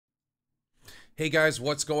Hey guys,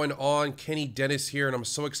 what's going on? Kenny Dennis here, and I'm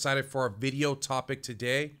so excited for our video topic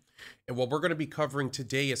today. And what we're going to be covering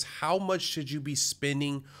today is how much should you be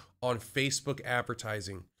spending on Facebook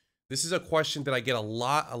advertising? This is a question that I get a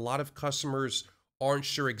lot. A lot of customers aren't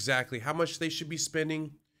sure exactly how much they should be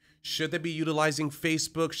spending. Should they be utilizing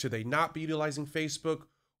Facebook? Should they not be utilizing Facebook?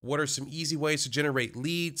 What are some easy ways to generate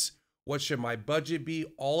leads? What should my budget be?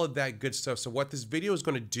 All of that good stuff. So what this video is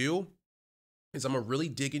going to do is I'm going to really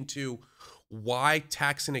dig into why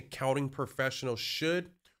tax and accounting professionals should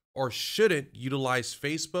or shouldn't utilize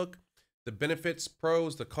Facebook, the benefits,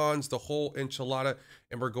 pros, the cons, the whole enchilada,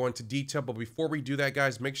 and we're going to detail. But before we do that,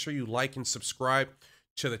 guys, make sure you like and subscribe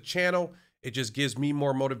to the channel. It just gives me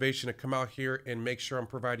more motivation to come out here and make sure I'm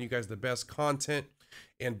providing you guys the best content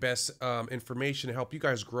and best information to help you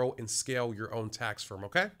guys grow and scale your own tax firm,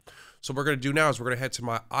 okay? So what we're going to do now is we're going to head to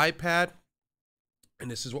my iPad,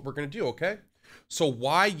 and this is what we're going to do, okay? So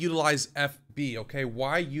why utilize FB, okay?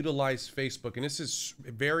 Why utilize Facebook? And this is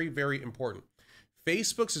very, very important.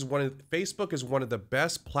 Facebook is one of the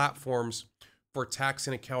best platforms for tax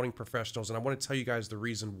and accounting professionals, and I want to tell you guys the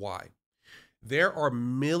reason why. There are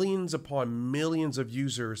millions upon millions of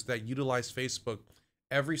users that utilize Facebook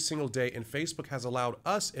every single day, and Facebook has allowed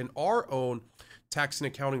us in our own tax and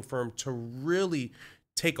accounting firm to really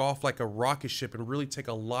take off like a rocket ship and really take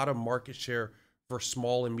a lot of market share for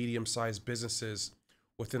small and medium-sized businesses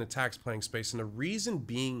within the tax planning space. And the reason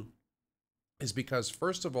being is because,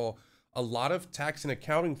 first of all, a lot of tax and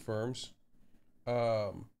accounting firms,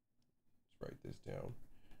 let's write this down,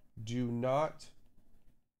 do not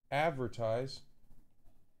advertise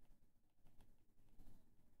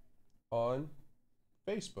on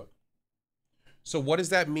Facebook. So what does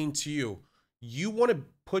that mean to you? You want to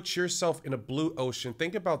put yourself in a blue ocean.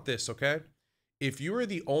 Think about this, okay? If you are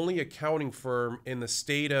the only accounting firm in the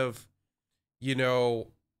state of,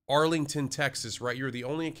 Arlington, Texas, right? You're the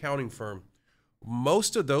only accounting firm.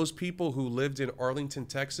 Most of those people who lived in Arlington,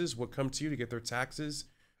 Texas would come to you to get their taxes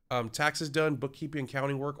done, bookkeeping,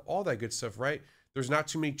 accounting work, all that good stuff, right? There's not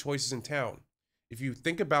too many choices in town. If you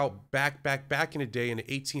think about back in the day in the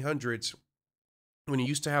 1800s, when you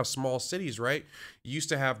used to have small cities, right? You used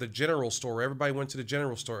to have the general store. Everybody went to the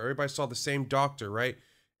general store. Everybody saw the same doctor, right?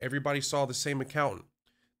 Everybody saw the same accountant.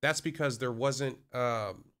 That's because there wasn't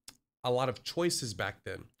a lot of choices back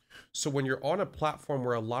then. So when you're on a platform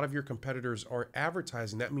where a lot of your competitors are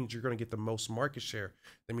advertising, that means you're going to get the most market share.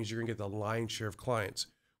 That means you're going to get the lion's share of clients,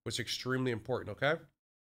 which is extremely important, okay?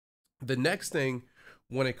 The next thing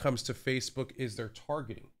when it comes to Facebook is their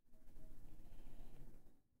targeting.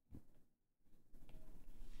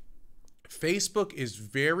 Facebook is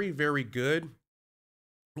very, very good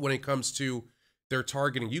when it comes to their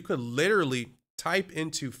targeting. You could literally type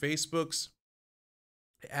into Facebook's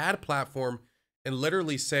ad platform and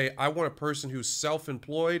literally say, I want a person who's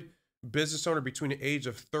self-employed, business owner between the age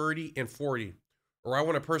of 30 and 40, or I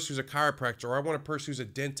want a person who's a chiropractor, or I want a person who's a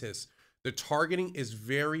dentist. The targeting is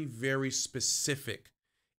very, very specific,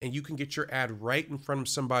 and you can get your ad right in front of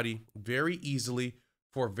somebody very easily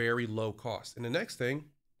for very low cost. And the next thing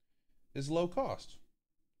is low cost.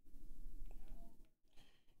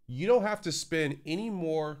 You don't have to spend any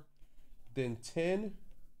more than $10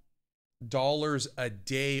 a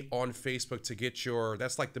day on Facebook to get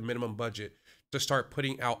that's like the minimum budget to start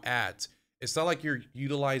putting out ads. It's not like you're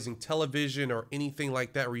utilizing television or anything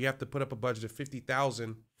like that where you have to put up a budget of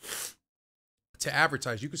 $50,000 to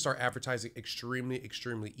advertise. You can start advertising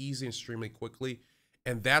extremely easy and extremely quickly.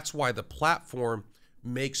 And that's why the platform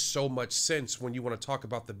makes so much sense when you want to talk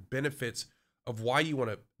about the benefits of why you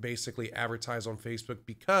want to basically advertise on Facebook,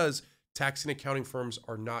 because tax and accounting firms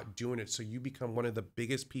are not doing it. So you become one of the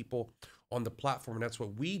biggest people on the platform. And that's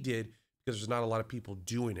what we did, because there's not a lot of people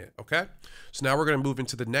doing it. Okay. So now we're going to move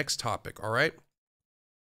into the next topic. All right.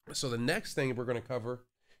 So the next thing we're going to cover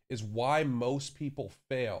is why most people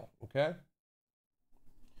fail. Okay.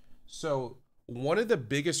 So one of the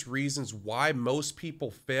biggest reasons why most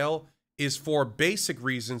people fail is for basic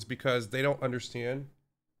reasons, because they don't understand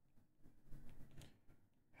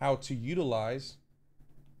how to utilize,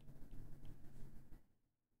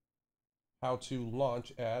 how to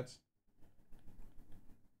launch ads.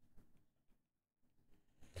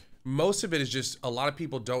 Most of it is just a lot of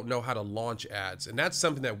people don't know how to launch ads. And that's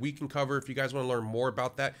something that we can cover. If you guys want to learn more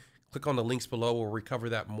about that, click on the links below where we cover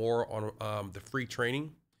that more on the free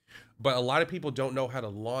training. But a lot of people don't know how to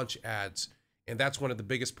launch ads. And that's one of the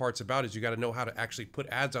biggest parts about it, is you got to know how to actually put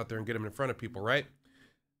ads out there and get them in front of people, right?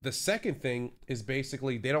 The second thing is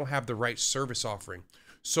basically they don't have the right service offering.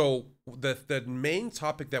 So the main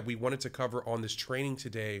topic that we wanted to cover on this training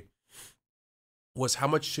today was how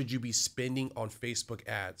much should you be spending on Facebook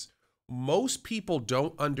ads? Most people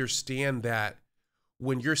don't understand that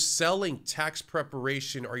when you're selling tax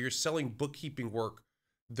preparation or you're selling bookkeeping work,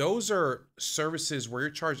 those are services where you're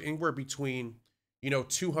charged anywhere between,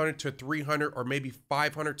 $200 to $300 or maybe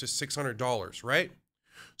 $500 to $600, right?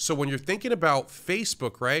 So when you're thinking about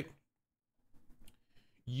Facebook, right,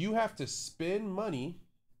 you have to spend money,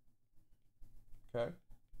 okay,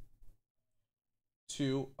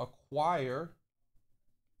 to acquire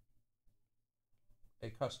a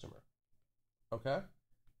customer, okay?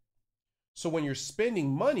 So when you're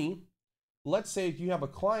spending money, let's say if you have a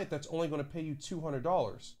client that's only going to pay you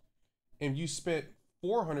 $200 and you spent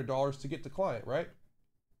 $400 to get the client, right?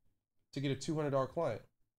 To get a $200 client.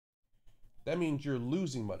 That means you're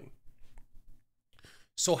losing money.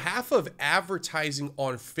 So half of advertising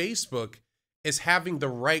on Facebook is having the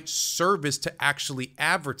right service to actually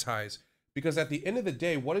advertise. Because at the end of the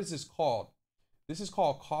day, what is this called? This is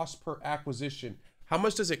called cost per acquisition. How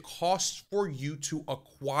much does it cost for you to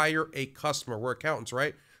acquire a customer? We're accountants,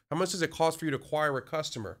 right? How much does it cost for you to acquire a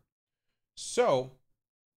customer? So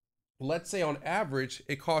let's say on average,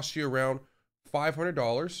 it costs you around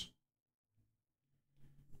 $500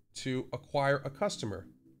 to acquire a customer,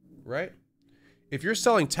 right? If you're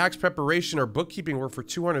selling tax preparation or bookkeeping work for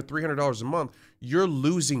 $200, $300 a month, you're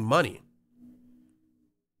losing money.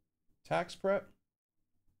 Tax prep,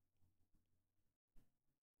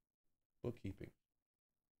 bookkeeping.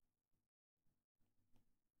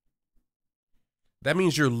 That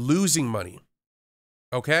means you're losing money,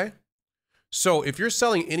 okay? So if you're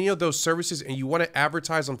selling any of those services and you want to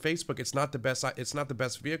advertise on Facebook, it's not the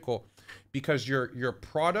best vehicle because your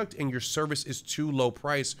product and your service is too low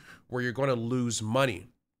price where you're going to lose money.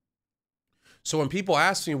 So when people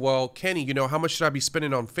ask me, well, Kenny, how much should I be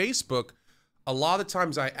spending on Facebook? A lot of the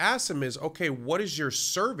times I ask them is, okay, what is your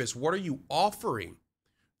service? What are you offering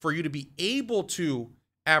for you to be able to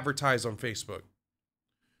advertise on Facebook?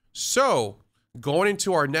 So going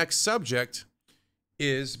into our next subject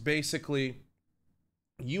is basically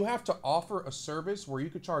you have to offer a service where you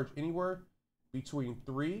could charge anywhere between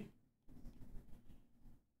 $3,000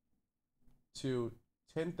 to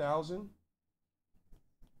 $10,000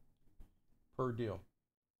 per deal.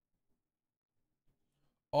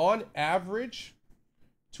 On average,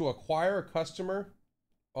 to acquire a customer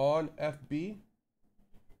on FB,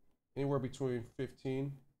 anywhere between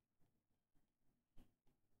 15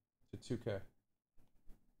 to 2K.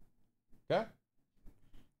 Okay?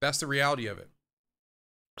 That's the reality of it.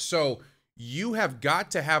 So you have got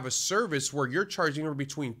to have a service where you're charging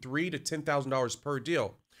between $3,000 to $10,000 per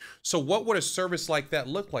deal. So what would a service like that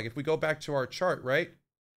look like? If we go back to our chart, right?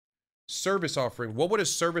 Service offering. What would a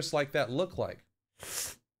service like that look like?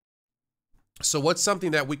 So what's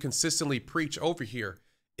something that we consistently preach over here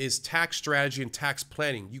is tax strategy and tax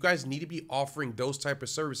planning. You guys need to be offering those type of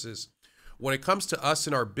services. When it comes to us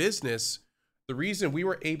in our business, the reason we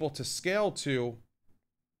were able to scale to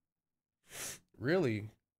really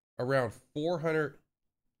around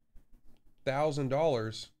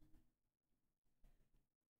 $400,000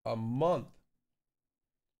 a month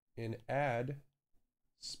in ad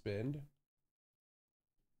spend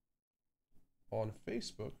on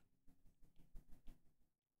Facebook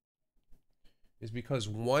is because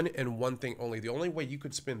one thing only. The only way you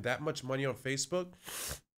could spend that much money on Facebook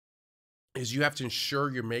is you have to ensure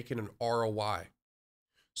you're making an ROI.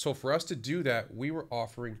 So for us to do that, we were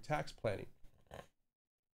offering tax planning.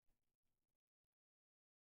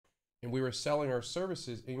 And we were selling our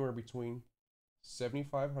services anywhere between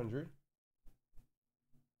 $7,500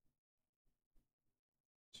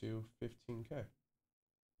 to $15K.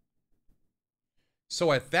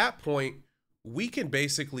 So at that point, we can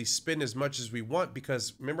basically spend as much as we want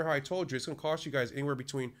because remember how I told you, it's going to cost you guys anywhere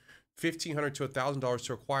between $1,500 to $1,000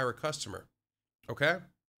 to acquire a customer. Okay?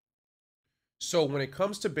 So when it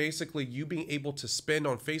comes to basically you being able to spend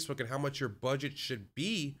on Facebook and how much your budget should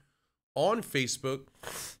be on Facebook,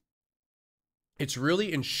 it's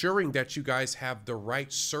really ensuring that you guys have the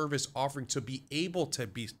right service offering to be able to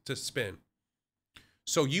spend.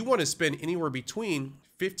 So you want to spend anywhere between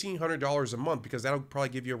 $1,500 a month because that'll probably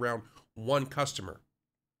give you around one customer.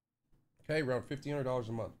 Okay, around $1,500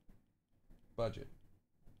 a month budget.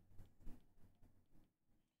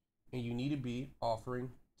 And you need to be offering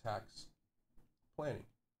tax planning.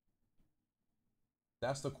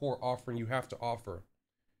 That's the core offering you have to offer.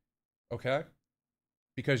 Okay?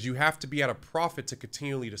 Because you have to be at a profit to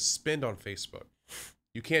continually to spend on Facebook.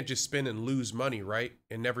 You can't just spend and lose money, right?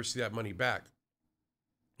 And never see that money back.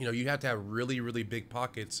 You have to have really, really big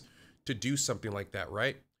pockets to do something like that,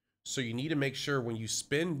 right? So you need to make sure when you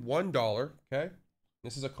spend $1, okay?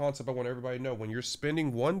 This is a concept I want everybody to know. When you're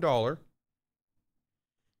spending $1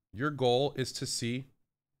 Your goal is to see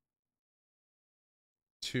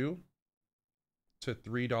 $2 to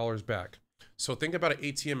 $3 back. So think about an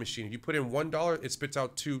ATM machine. If you put in $1, it spits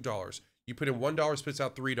out $2. You put in $1, it spits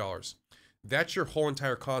out $3. That's your whole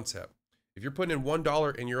entire concept. If you're putting in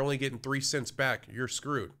 $1 and you're only getting 3 cents back, you're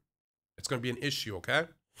screwed. It's going to be an issue, okay?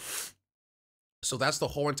 So that's the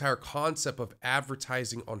whole entire concept of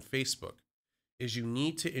advertising on Facebook, is you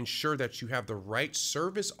need to ensure that you have the right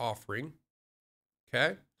service offering,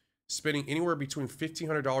 okay? Spending anywhere between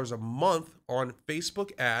 $1,500 a month on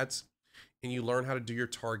Facebook ads, and you learn how to do your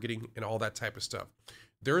targeting and all that type of stuff.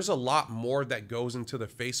 There's a lot more that goes into the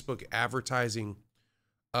Facebook advertising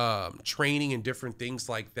training and different things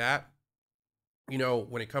like that. You know,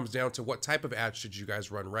 when it comes down to what type of ads should you guys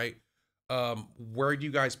run, right? Where do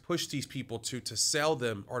you guys push these people to sell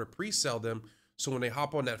them or to pre-sell them, so when they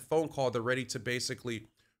hop on that phone call, they're ready to basically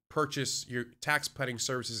purchase your tax planning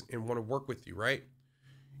services and want to work with you, right?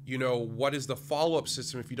 You know, what is the follow-up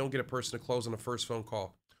system if you don't get a person to close on the first phone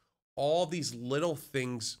call? All these little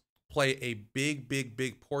things play a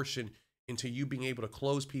big portion into you being able to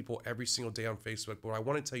close people every single day on Facebook. But what I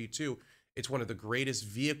want to tell you too, it's one of the greatest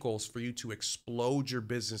vehicles for you to explode your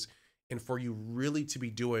business and for you really to be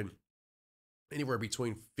doing anywhere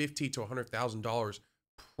between $50,000 to $100,000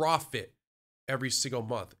 profit every single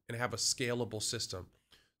month and have a scalable system.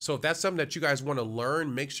 So if that's something that you guys want to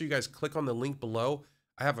learn, make sure you guys click on the link below.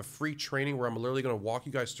 I have a free training where I'm literally going to walk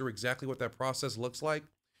you guys through exactly what that process looks like,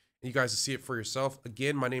 and you guys to see it for yourself.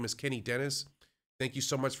 Again, my name is Kenny Dennis. Thank you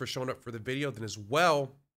so much for showing up for the video. Then as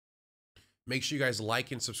well, make sure you guys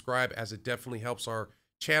like and subscribe, as it definitely helps our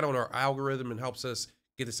channel and our algorithm and helps us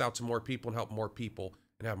get this out to more people and help more people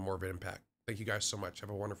and have more of an impact. Thank you guys so much. Have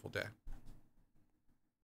a wonderful day.